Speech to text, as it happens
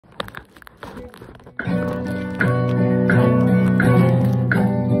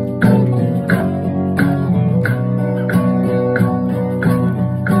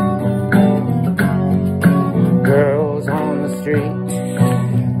Girls on the street,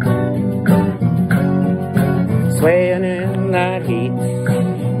 swaying in that heat,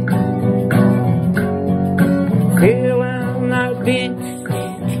 feeling that beat.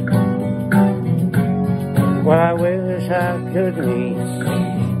 Well, I wish I could meet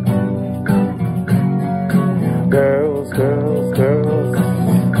girls, girls, girls.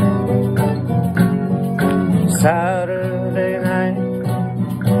 Saturday night,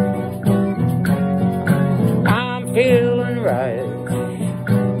 I'm feeling right.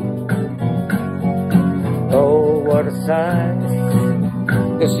 Oh, what a sight.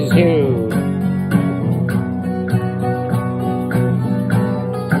 This is you.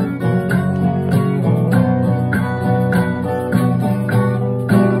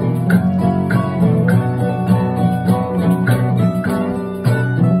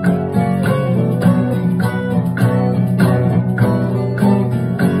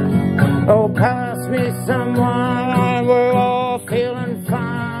 Oh, pass me someone, we're all feeling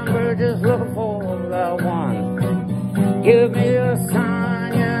fine, we're just looking for that one. Give me a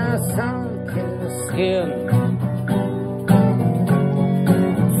sign, yeah, sun-kissed skin,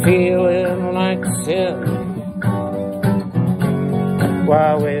 feeling like sin. Well,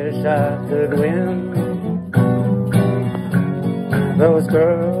 I wish I could win those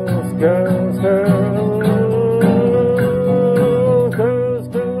girls, girls, girls.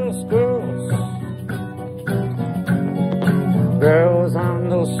 Girls on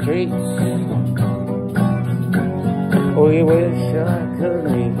those streets, we wish I could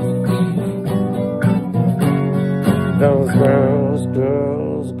meet those girls,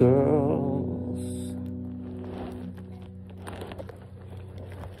 girls, girls.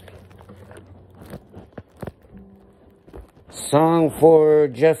 Song for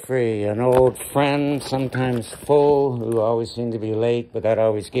Jeffrey, an old friend, sometimes full, who always seemed to be late, but that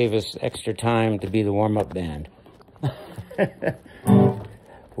always gave us extra time to be the warm-up band.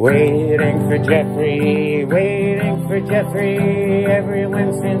 Waiting for Jeffrey, waiting for Jeffrey, every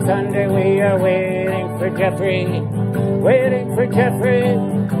Wednesday and Sunday we are waiting for Jeffrey, waiting for Jeffrey,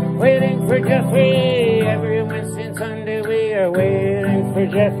 waiting for Jeffrey, every Wednesday and Sunday we are waiting for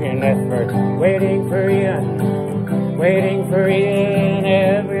Jeffrey. And that's for waiting for Ian, waiting for Ian,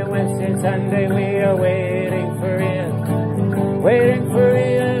 every Wednesday and Sunday we are waiting for Ian, waiting for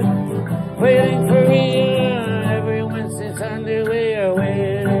Ian, waiting for Ian. Sunday we are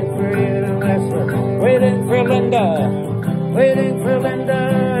waiting for you to whisper. Waiting for Linda, waiting for Linda.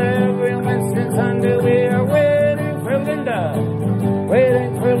 Every Wednesday and Sunday we are waiting for Linda,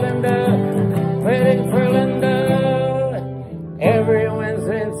 waiting for Linda, waiting for Linda. Every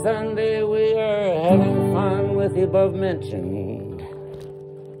Wednesday and Sunday we are having fun with the above mentioned.